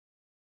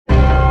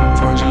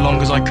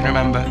long as I can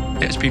remember,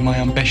 it has been my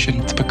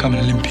ambition to become an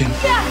Olympian.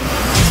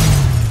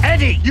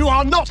 Eddie, you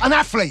are not an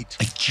athlete.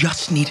 I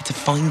just needed to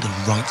find the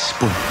right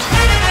sport.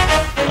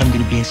 I'm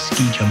going to be a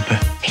ski jumper.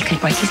 He could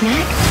break his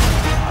neck.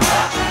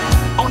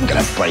 I'm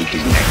gonna break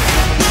his neck.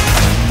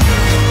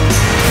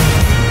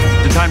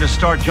 The time to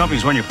start jumping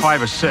is when you're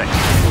 5 or 6.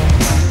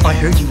 I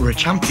heard you were a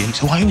champion,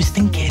 so I was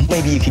thinking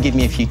maybe you could give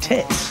me a few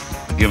tips.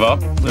 Give up?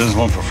 There's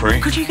one for free.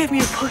 Could you give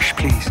me a push,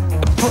 please?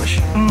 A push?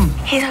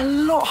 He's a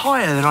lot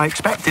higher than I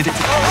expected.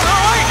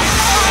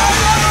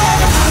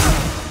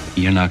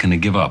 You're not going to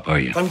give up, are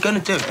you? I'm going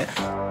to do it.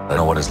 I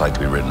know what it's like to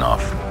be written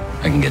off.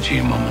 I can get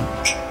you a moment.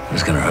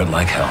 It's going to hurt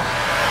like hell.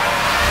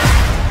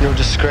 You're a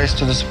disgrace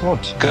to the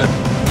sport. Good.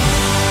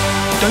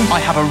 Don't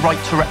I have a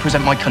right to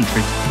represent my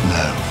country?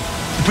 No.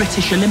 The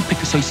British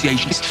Olympic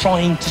Association is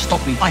trying to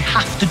stop me. I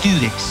have to do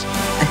this.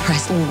 The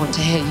press all want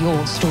to hear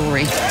your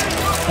story.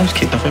 I was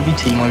kicked off every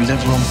team I was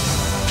ever on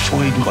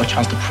before I even got a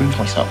chance to prove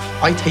myself.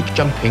 I take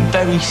jumping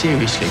very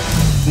seriously,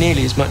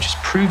 nearly as much as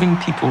proving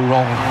people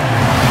wrong.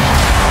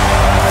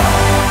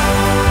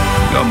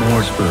 You got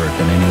more spirit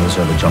than any of those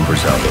other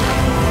jumpers out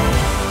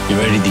there. You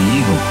ready to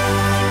eagle?